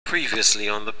Previously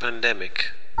on the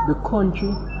pandemic. The country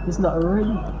is not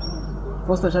ready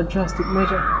for such a drastic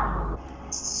measure.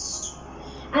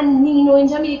 And you know, in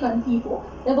Jamaican people,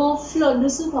 they're going to flood the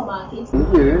supermarket.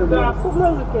 Yeah, but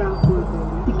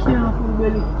you can't fool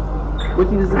belly. But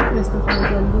it is the best that I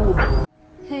can do.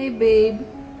 Hey babe,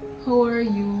 how are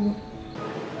you?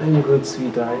 I'm good,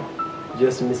 sweetheart.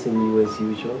 Just missing you as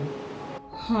usual.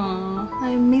 Huh,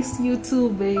 I miss you too,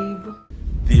 babe.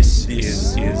 This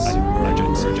is an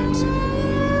emergency.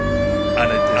 And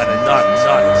it is not,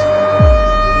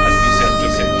 as we said,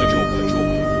 just a joke.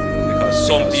 Because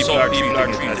some people are treating it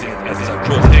as a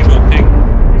joke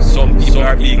thing. Some people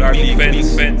are being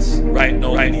defense. Right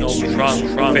now, strong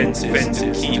fences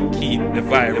to keep the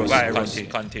virus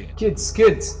contained. Kids.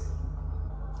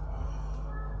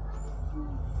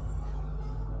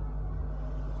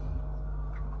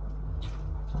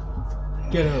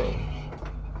 Get out.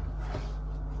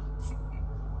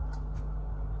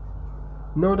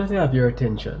 Now that I have your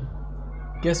attention,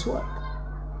 guess what?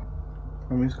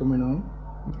 Mommy's coming home?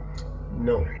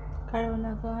 No.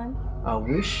 Corona gone? I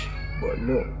wish, but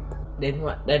no. Then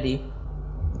what, Daddy?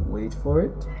 Wait for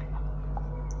it.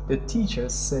 The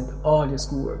teachers sent all your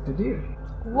schoolwork today.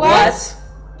 What?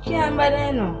 Can't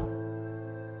bother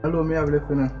no. Hello, me have left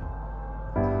now.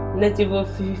 Not even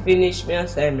finish my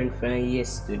assignment from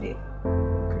yesterday.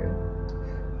 Okay.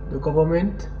 The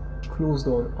government closed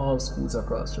down all schools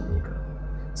across Jamaica.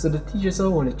 So the teachers are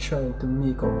only trying to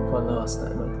make up for last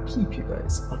time and keep you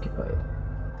guys occupied.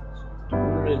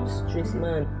 Good stress,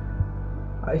 man.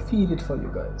 I feel it for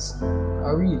you guys.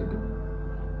 I really do.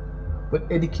 But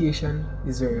education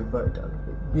is very vital.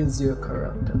 It builds your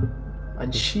character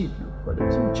and shape you for the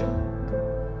future.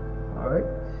 Alright?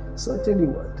 So I tell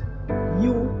you what.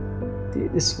 You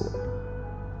take this phone.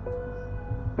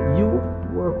 You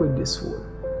work with this phone.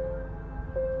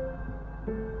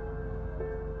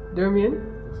 Darmian,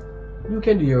 you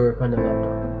can do your work on the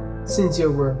laptop since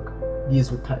your work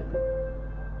deals with typing.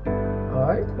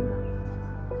 Alright?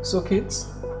 So kids,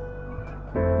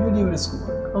 you deal with the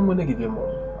schoolwork. I'm gonna give your mom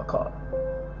a call.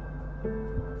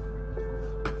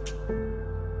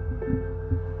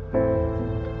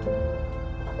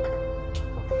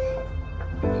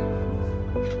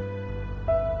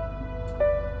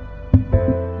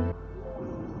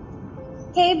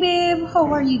 Hey babe, how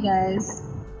are you guys?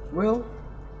 Well,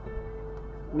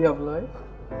 we have life.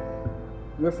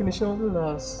 We're finishing off the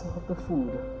last of the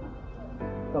food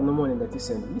from the morning that you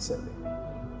sent recently.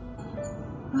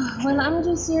 Well, I'm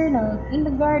just here now in the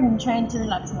garden trying to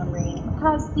relax my brain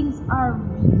because things are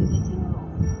really getting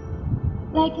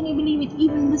rough. Like, can you believe it?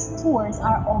 Even the stores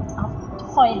are out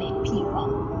of toilet paper.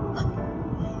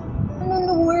 And then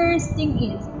the worst thing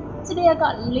is, today I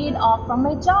got laid off from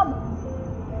my job.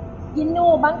 You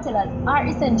know, bank tellers are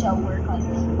essential workers,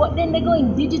 but then they're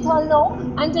going digital now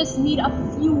and just need a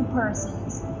few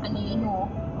persons, and then you know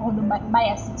how the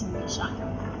bias situation.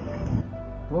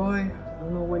 Boy, I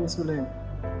don't know when this will end.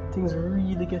 Things are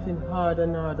really getting harder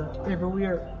and harder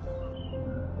everywhere.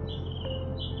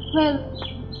 Well,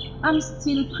 I'm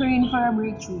still praying for a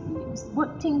breakthrough, babes,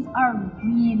 but things are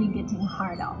really getting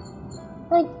harder.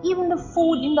 Like, even the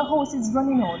food in the house is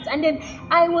running out, and then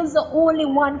I was the only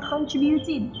one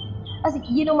contributing. As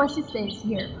you know, my sister is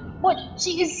here, but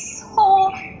she is so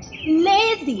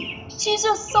lazy. She's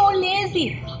just so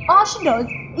lazy. All she does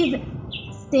is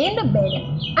stay in the bed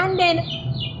and then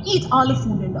eat all the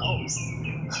food in the house.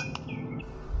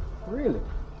 Really?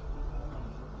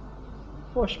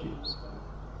 Hush, babes.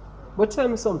 But tell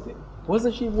me something.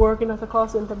 Wasn't she working at a call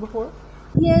center before?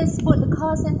 Yes, but the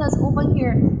call centers over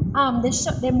here, they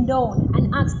shut them down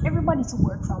and asked everybody to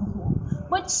work from home.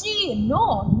 But she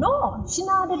not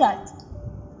do that.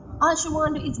 All she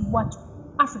want to do is watch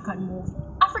African movie.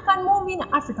 African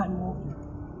movie.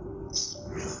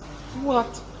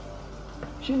 What?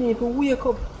 She need to wake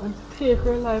up and take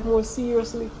her life more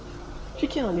seriously. She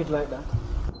can't live like that.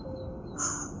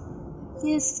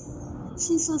 Yes,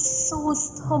 she's just so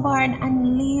stubborn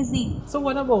and lazy. So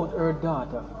what about her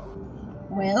daughter?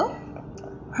 Well,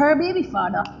 her baby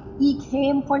father, he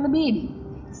came for the baby,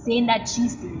 saying that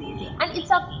she's too lazy, and it's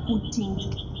a good thing.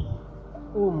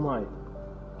 Oh my.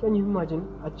 Can you imagine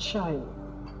a child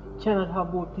cannot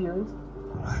have both parents?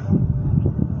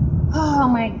 Oh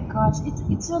my gosh,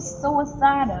 it's just so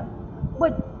sad.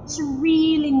 But she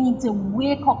really needs to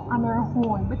wake up on her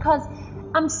own because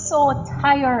I'm so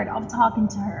tired of talking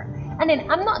to her. And then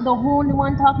I'm not the only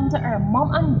one talking to her.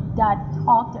 Mom and dad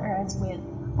talk to her as well.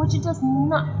 But she's just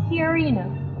not hearing her.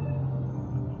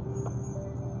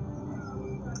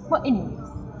 But anyways,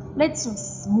 let's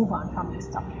just move on from this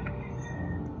topic.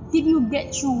 Did you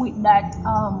get through with that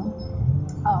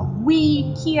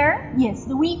we care. Yes,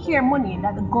 the we care money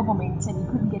that the government said we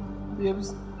couldn't get.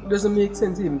 Babes, it doesn't make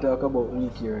sense to even talk about we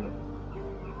care now.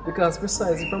 Because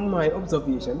precisely from my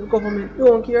observation, the government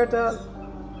don't care at all.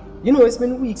 You know, it's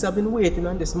been weeks I've been waiting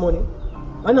on this money.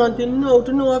 And until now,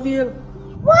 to no avail.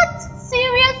 What?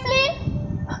 Seriously?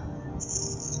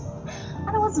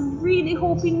 And I was really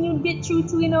hoping you'd get through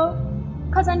to,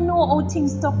 because I know how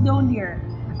things tough down there.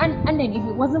 And then if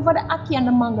it wasn't for the ackee and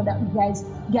the mango that you guys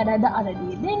gathered the other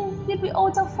day, then you'd be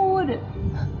out of food.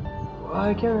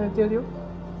 Why can't I tell you?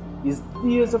 It's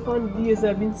days upon days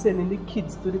I've been sending the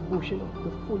kids to the bush, to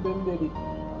food them ready,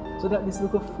 so that this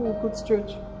little food could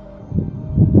stretch.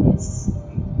 Yes.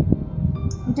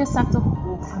 We just have to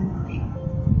hope and pray.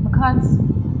 Because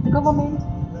the government,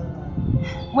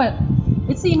 well,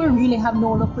 it seems we really have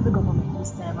no luck with the government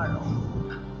this time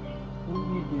around.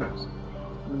 Indeed, babes.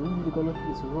 We're really gonna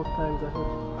face rough times ahead.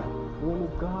 Only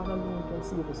God alone can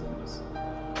save us in this.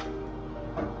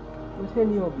 But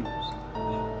anyhow, babes,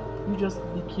 you just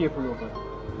be careful over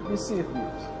it. Be safe,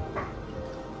 babes.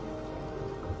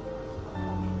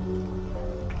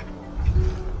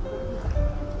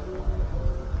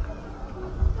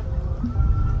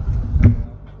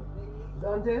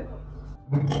 Dante?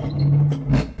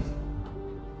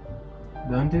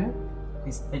 Dante?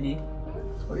 It's Eddie.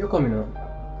 Are you coming out?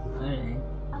 Alright.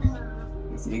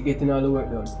 You see, you're getting all the work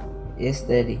done. Yes,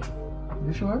 Daddy.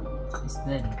 You sure? It's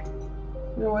Daddy.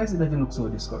 You know, why is it that you look so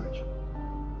discouraged?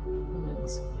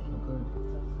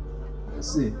 I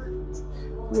see.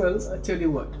 Well, I tell you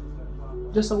what.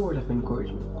 Just a word of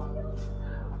encouragement.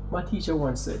 My teacher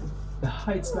once said, the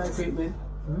heights my great men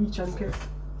reach and care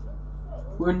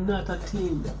were not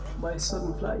attained by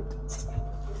sudden flight,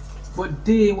 but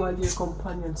they, while their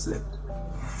companions slept,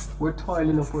 were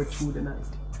toiling upward through the night.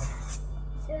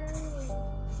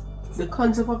 The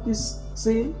concept of this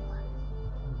saying,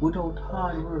 without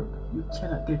hard work, you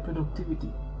cannot get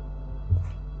productivity.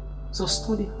 So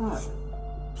study hard,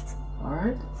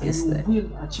 alright? Yes, and sir. you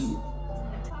will achieve.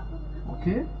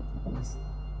 Okay? Yes.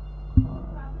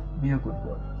 Be a good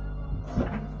boy.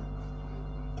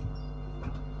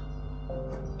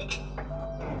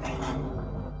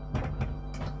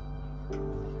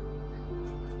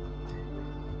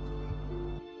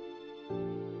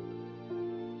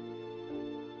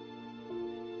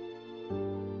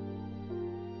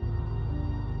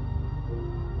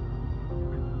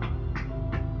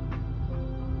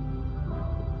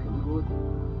 Looking good.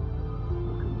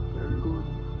 Looking very good.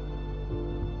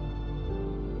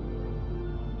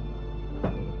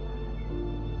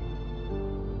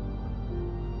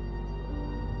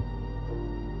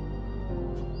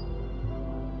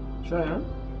 Cheyenne,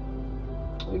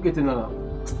 how you getting along?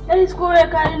 That is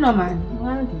correct, man.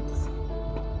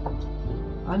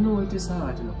 I know it is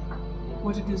hard,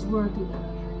 but it is worth it.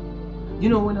 You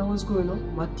know, when I was growing up,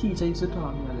 my teacher used to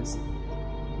tell me a lesson.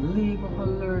 Labor for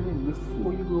learning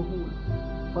before you grow old.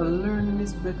 For learning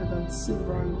is better than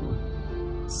silver and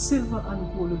gold. Silver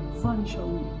and gold will vanish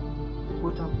away,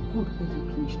 but a good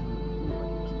education will never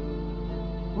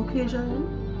decay. Okay, Cheyenne?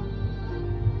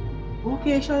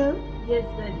 Okay, Cheyenne? Yes,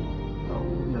 Daddy. Oh,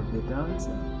 you have the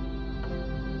answer.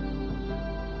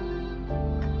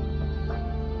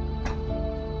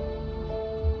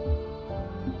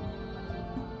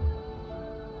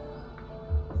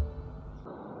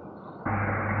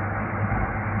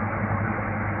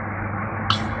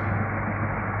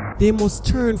 They must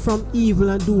turn from evil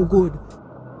and do good.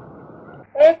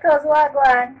 Hey, cuz what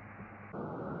going?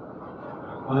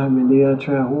 I mean, they are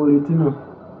trying to hold it,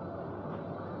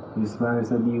 This virus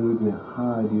will deal with me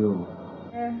hard, yo.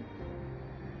 Yeah.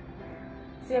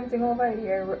 Same thing over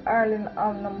here. We're Ireland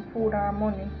on them food or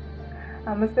money.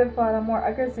 And my stepfather more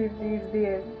aggressive these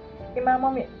days. And my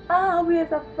mommy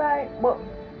always a fight, but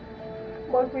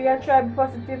we are trying to be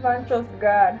positive and trust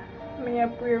God. Me a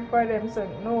pray for them, so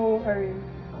no hurry.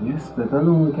 Yes, that I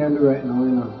know we can do right now,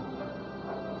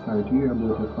 Sorry to hear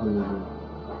about your family, bro.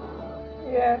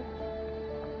 Yeah.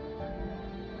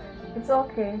 It's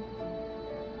okay.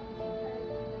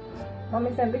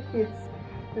 Mommy sent the kids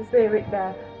to stay with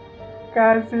Dad.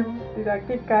 Cause him did a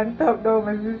kid can't talk down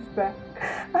my sister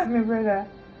and my brother.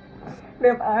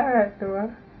 Them alright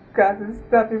though. Cause it's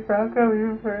stopping from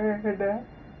coming further.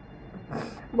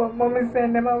 But Mommy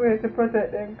sent them away to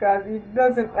protect them cause he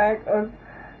doesn't like us.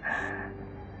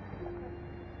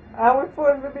 And we're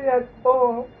supposed to be at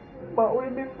home, but we'll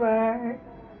be fine.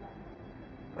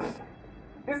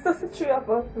 It's just the three of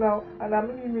us now, and I'm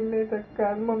leaving later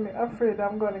because Mommy afraid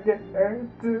I'm gonna get hurt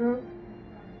too.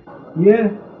 Yeah,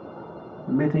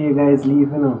 better you guys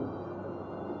leave, I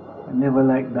never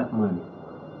liked that man.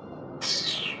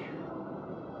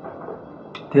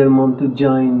 Tell mom to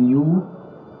join you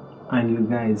and you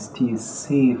guys stay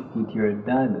safe with your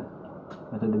dad.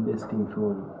 That are the best thing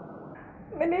for you.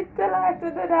 I did tell her to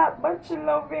do that, but she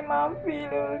love him and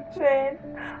feel will change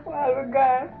while we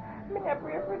gone. I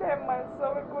pray for them, man,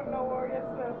 so we could not worry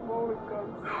yourself about it,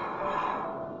 cause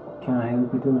Can't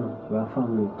help it enough. We're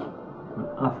family.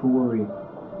 I have to worry.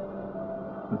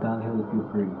 But I'll help you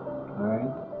pray.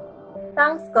 Alright?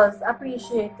 thanks, cuz.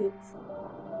 Appreciate it.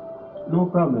 No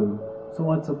problem. So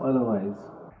what's up otherwise?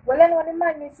 Well, then, when the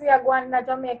man is we are going to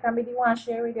Jamaica, me the one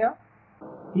share with you.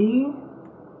 Eh?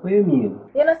 What do you mean?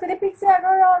 You know, see the picture I go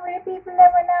around with the people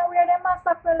never know where they must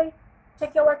properly.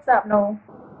 Check your WhatsApp now.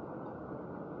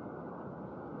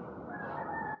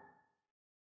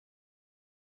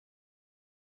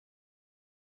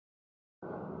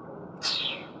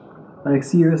 Like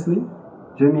seriously?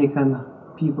 Jamaican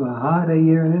people are harder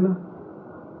here, you know?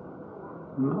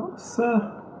 No,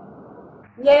 sir.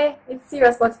 Yeah, it's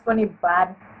serious but funny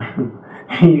bad.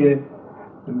 Yeah,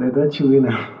 that's true, you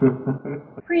know.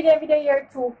 Pre-day video year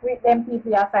 2 with them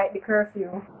people that fight the curfew.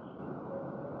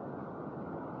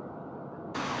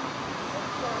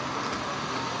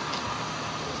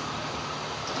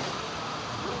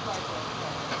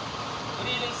 Good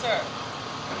evening, sir.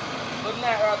 Good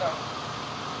night, rather.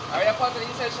 Are you a part of the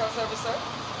essential service, sir?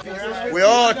 We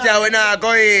out here, we not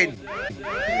going.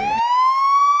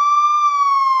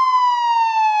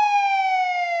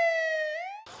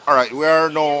 Alright, we are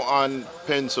now on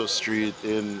Pencil Street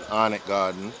in Arnett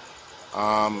Garden.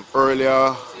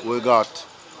 Earlier we got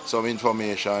some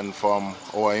information from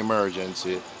our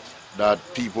emergency that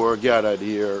people were gathered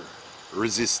here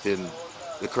resisting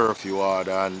the curfew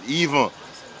order, and even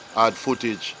had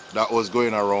footage that was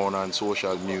going around on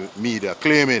social media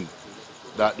claiming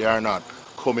that they are not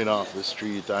coming off the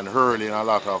street and hurling a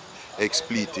lot of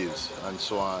expletives and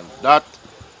so on. That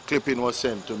clipping was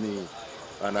sent to me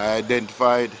and I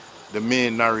identified the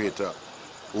main narrator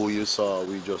who you saw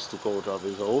we just took out of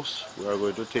his house. We are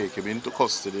going to take him into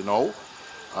custody now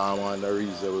under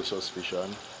reasonable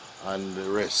suspicion, and the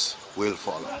rest will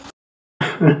follow.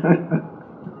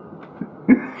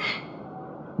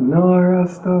 No,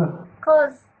 Rasta.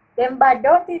 Cause them bad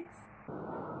don't it?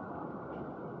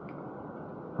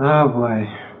 Ah boy.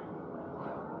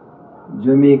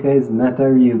 Jamaica is not a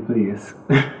real place.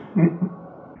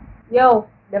 Yo,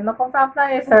 them not come from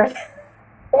planet Earth.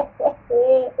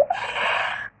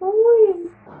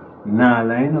 Ooh. Nah,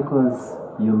 lie no, cause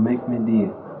you make me day.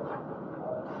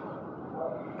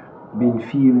 Been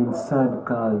feeling sad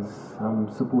cause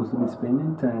I'm supposed to be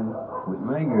spending time with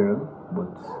my girl,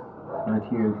 but not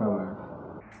hearing from her.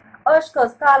 Hush,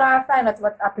 cause call her and find out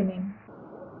what's happening.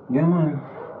 Yeah man,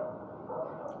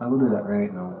 I will do that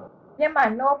right now. Yeah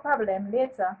man, no problem,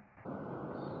 later.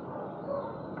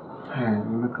 Alright, let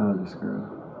me call this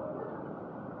girl.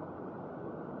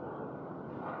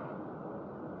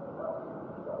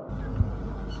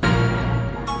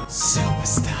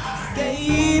 Superstar,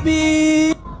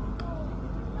 baby.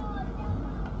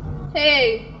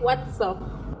 Hey, what's up?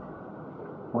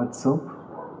 What's up?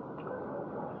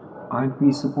 Aren't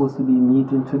we supposed to be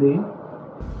meeting today?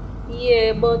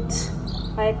 Yeah, but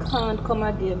I can't come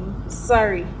again.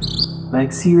 Sorry.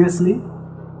 Like seriously?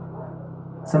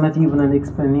 So not even an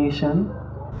explanation?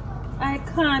 I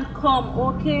can't come,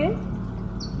 okay?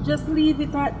 Just leave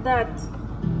it at that.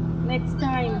 Next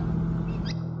time.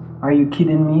 Are you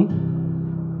kidding me?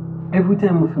 Every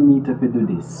time we meet up we do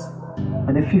this.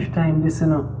 And the 5th time this, you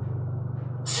know?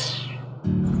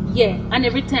 Yeah, and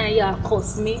every time you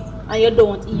cuss me and you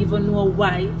don't even know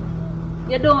why.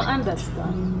 You don't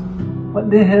understand. What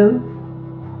the hell?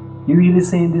 You really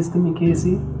saying this to me,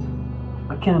 Casey?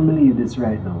 I can't believe this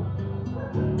right now.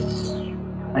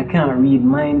 I can't read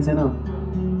minds, you know.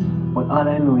 But all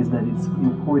I know is that it's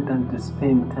important to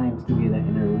spend time together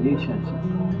in a relationship,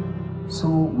 so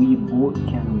we both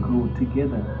can grow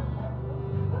together.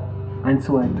 And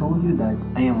so I told you that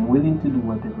I am willing to do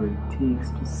whatever it takes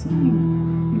to see you.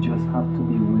 You just have to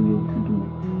be willing to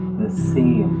do the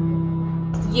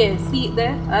same. Yeah, see it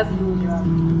there, as usual.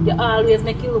 You always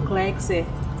make it look like, say,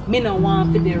 me no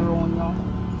want to be around you.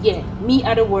 Yeah, me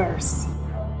are the worst.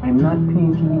 I'm not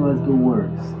painting you as the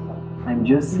worst. I'm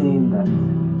just saying that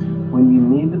when we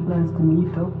made the plans to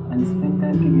meet up and spend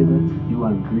time together, you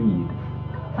agreed.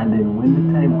 And then when the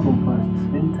time comes for us to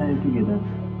spend time together,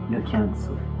 you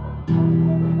cancel.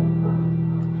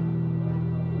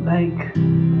 Like,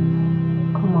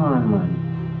 come on man.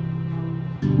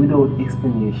 Without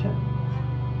explanation.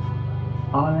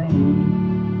 All I need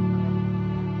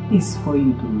is for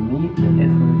you to make the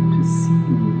effort to see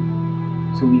me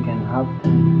so we can have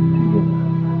time together.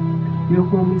 Your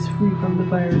home is free from the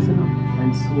virus, you know,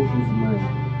 and so is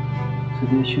mine. So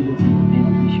there shouldn't be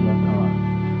any issue at all.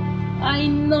 I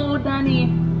know, Danny,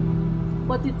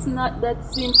 but it's not that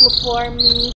simple for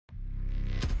me.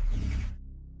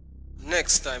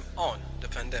 Next time on The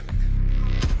Pandemic.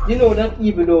 You know that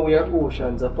even though we are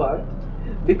oceans apart,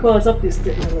 because of this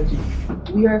technology,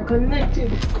 we are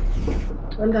connected.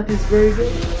 And that is very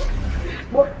good.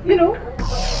 But, you know,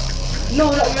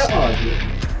 now that we are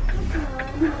arguing,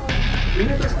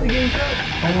 let us begin.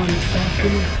 I want to start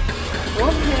with you.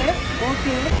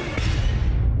 Okay.